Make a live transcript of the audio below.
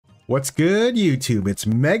What's good, YouTube? It's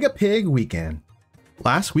ᛜPigᛜ weekend.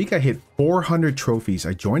 Last week I hit 400 trophies.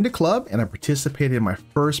 I joined a club and I participated in my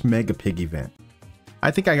first ᛜPigᛜ event.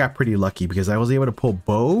 I think I got pretty lucky because I was able to pull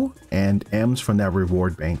Bo and Emz from that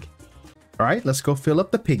reward bank. Alright, let's go fill up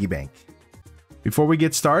the piggy bank. Before we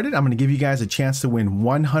get started, I'm going to give you guys a chance to win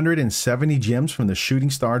 170 gems from the Shooting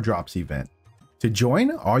Star Drops event. To join,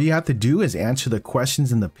 all you have to do is answer the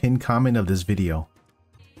questions in the pinned comment of this video.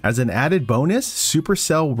 As an added bonus,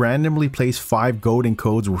 Supercell randomly plays 5 golden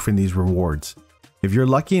codes within these rewards. If you're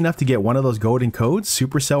lucky enough to get one of those golden codes,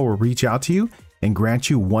 Supercell will reach out to you and grant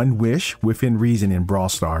you one wish within reason in Brawl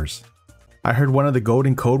Stars. I heard one of the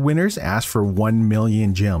golden code winners ask for 1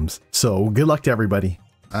 million gems, so good luck to everybody.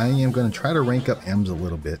 I am going to try to rank up Emz a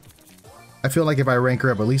little bit. I feel like if I rank her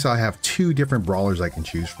up, at least I'll have 2 different brawlers I can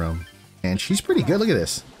choose from. And she's pretty good, look at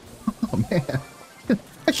this. Oh man,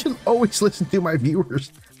 I should always listen to my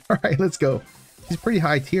viewers. Alright, let's go. He's pretty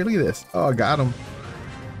high tier. Look at this. Oh, got him.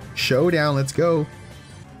 Showdown. Let's go.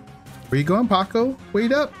 Where you going, Paco?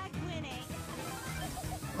 Wait up.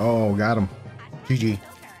 Oh, got him. GG.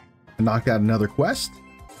 I knocked out another quest.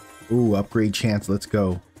 Ooh, upgrade chance. Let's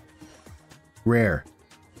go. Rare.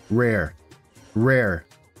 Rare. Rare.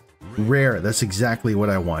 Rare. That's exactly what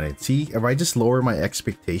I wanted. See, if I just lower my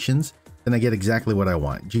expectations, then I get exactly what I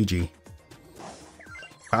want. GG.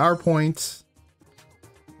 PowerPoints.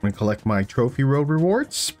 I'm gonna collect my trophy road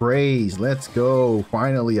rewards. Sprays, let's go.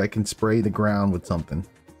 Finally, I can spray the ground with something.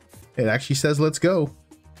 It actually says let's go.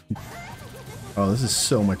 Oh, this is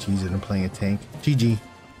so much easier than playing a tank. GG.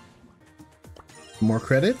 More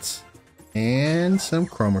credits and some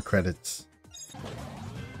chroma credits.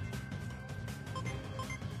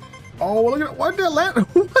 Oh, look at, why did I land?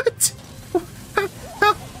 What?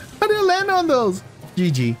 How did I land on those?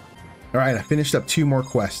 GG. All right, I finished up 2 more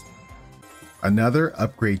quests. Another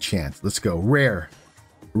upgrade chance. Let's go. Rare.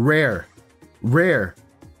 Rare. Rare.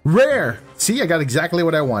 Rare. See, I got exactly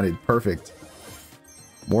what I wanted. Perfect.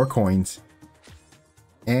 More coins.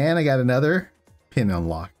 And I got another pin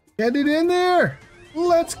unlock. Get it in there.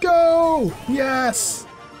 Let's go. Yes.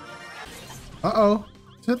 Uh-oh.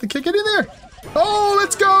 Just have to kick it in there. Oh,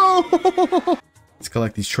 let's go. Let's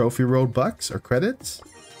collect these trophy road bucks or credits.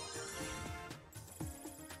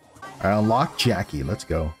 I unlocked Jackie. Let's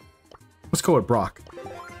go. Let's go with Brock.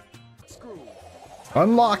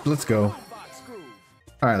 Unlocked. Let's go. All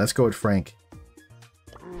right, let's go with Frank.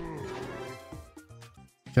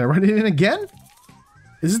 Can I run it in again?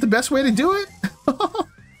 Is this the best way to do it?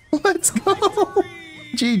 Let's go.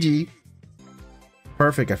 GG.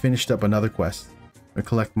 Perfect. I finished up another quest. I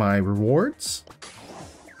collect my rewards.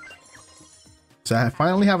 So I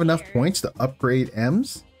finally have enough points to upgrade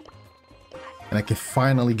Emz. And I can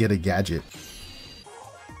finally get a gadget.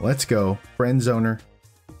 Let's go, friend zoner.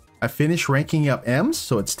 I finished ranking up Emz,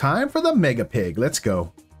 so it's time for the ᛜPigᛜ. Let's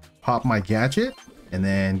go. Pop my gadget and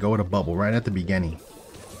then go to bubble right at the beginning.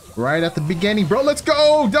 Right at the beginning, bro. Let's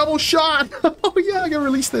go. Double shot. Oh yeah, I can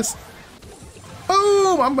release this.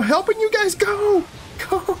 Boom. I'm helping you guys. Go.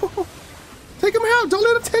 Go. Take him out. Don't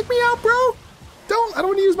let him take me out, bro. Don't. I don't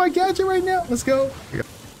want to use my gadget right now. Let's go. Get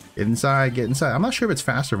inside. Get inside. I'm not sure if it's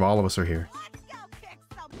faster if all of us are here.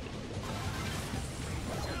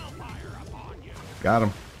 Got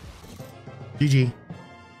him. GG.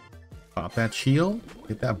 Pop that shield.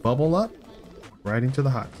 Get that bubble up. Right into the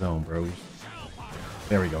hot zone, bros.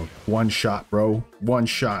 There we go. One shot, bro. One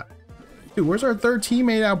shot. Dude, where's our third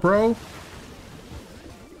teammate out, bro?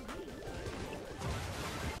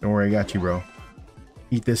 Don't worry, I got you, bro.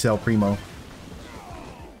 Eat this, El Primo.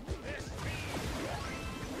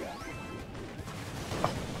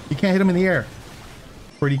 Oh, you can't hit him in the air.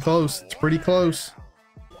 Pretty close. It's pretty close.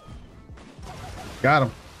 Got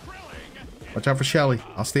him. Watch out for Shelly.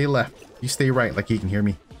 I'll stay left. You stay right like he can hear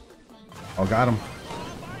me. Oh, got him.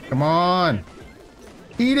 Come on.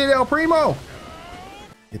 Eat it, El Primo.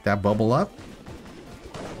 Get that bubble up.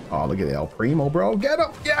 Oh, look at El Primo, bro. Get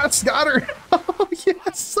him. Yes, got her. Oh,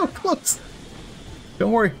 yes, so close.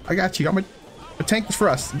 Don't worry. I got you. A tank is for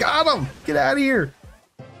us. Got him. Get out of here.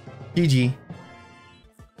 GG.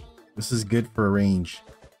 This is good for range.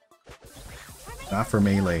 Not for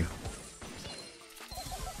melee.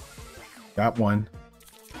 Got one.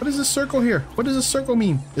 What is this circle here? What does this circle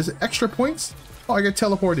mean? Is it extra points? Oh, I got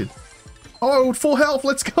teleported. Oh, full health.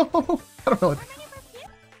 Let's go. I don't know.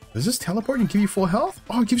 Does this teleport and give you full health?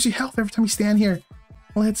 Oh, it gives you health every time you stand here.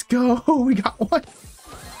 Let's go. We got one.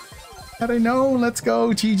 Had I known. Let's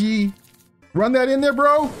go. GG. Run that in there,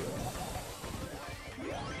 bro.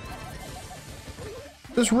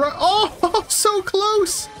 Just run. Oh, so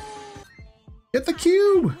close. Get the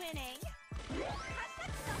cube.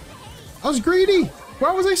 I was greedy.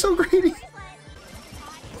 Why was I so greedy?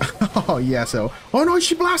 Oh, yeah, so. Oh, no,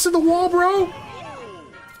 she blasted the wall, bro.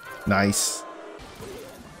 Nice.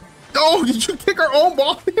 Oh, did you kick our own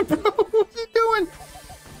ball in, bro? What are you doing?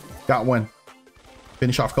 Got one.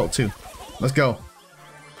 Finish off Colt 2. Let's go.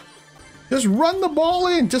 Just run the ball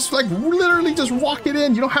in. Just like literally just walk it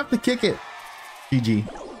in. You don't have to kick it. GG.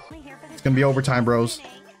 It's going to be overtime, bros.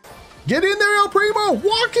 Get in there, El Primo.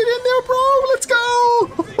 Walk it in there, bro. Let's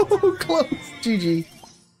go. Close. GG.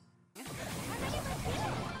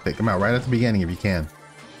 Take him out right at the beginning if you can.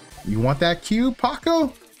 You want that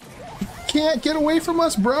ᛜPigᛜ? You can't get away from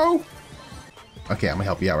us, bro. Okay, I'm going to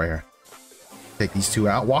help you out right here. Take these two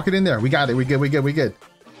out. Walk it in there. We got it. We good. We good. We good.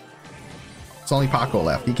 It's only Paco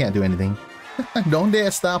left. He can't do anything. Donde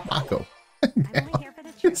está Paco?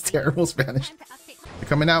 It's terrible Spanish. They're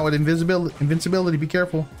coming out with invincibility. Be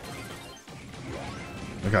careful.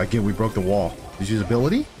 Look how good we broke the wall. Did you use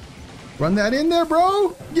ability? Run that in there,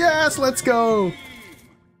 bro. Yes, let's go.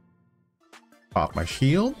 Pop my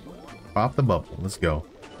shield. Pop the bubble. Let's go.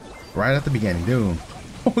 Right at the beginning. Boom.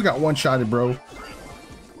 Oh, we got one-shotted, bro.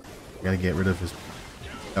 Gotta get rid of his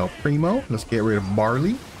El Primo. Let's get rid of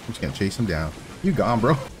Barley. I'm just gonna chase him down. You gone,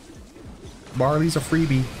 bro. Barley's a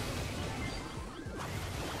freebie.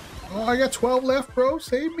 Oh, I got 12 left, bro.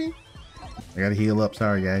 Save me. I gotta heal up.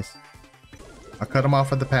 Sorry, guys. I'll cut him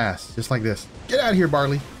off at the pass. Just like this. Get out of here,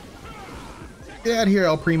 Barley. Get out of here,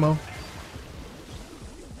 El Primo.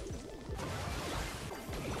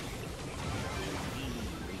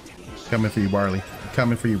 Coming for you, Barley.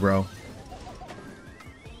 Coming for you, bro.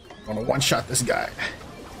 I want to one-shot this guy.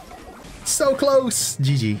 So close.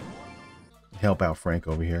 GG. Help out Frank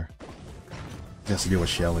over here. Just to deal with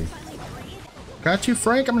Shelly. Got you,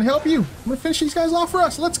 Frank. I'm going to help you. I'm going to finish these guys off for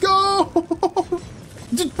us. Let's go.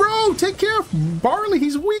 Just, bro, take care of Barley.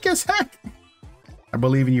 He's weak as heck. I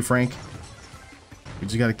believe in you, Frank. We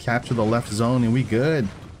just got to capture the left zone and we good.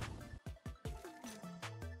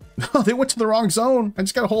 Oh, they went to the wrong zone. I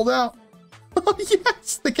just got to hold out. Oh,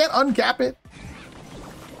 yes. They can't uncap it.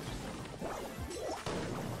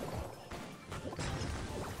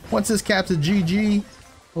 Once this caps a GG,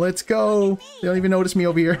 let's go. They don't even notice me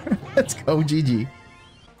over here. Let's go, GG.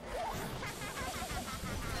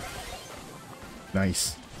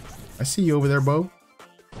 Nice. I see you over there, Bo.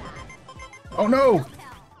 Oh, no.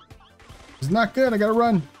 It's not good. I gotta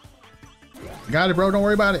run. Got it, bro. Don't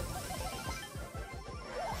worry about it.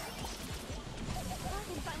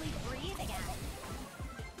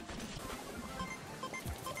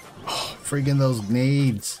 Oh, friggin' those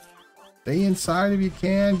nades. Stay inside if you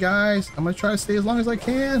can, guys. I'm gonna try to stay as long as I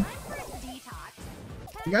can.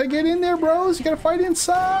 You gotta get in there, bros. You gotta fight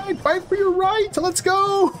inside. Fight for your right. Let's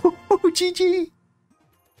go. GG.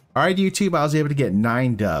 All right, YouTube. I was able to get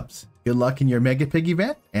 9 dubs. Good luck in your ᛜPigᛜ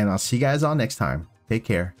event, and I'll see you guys all next time. Take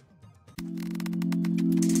care.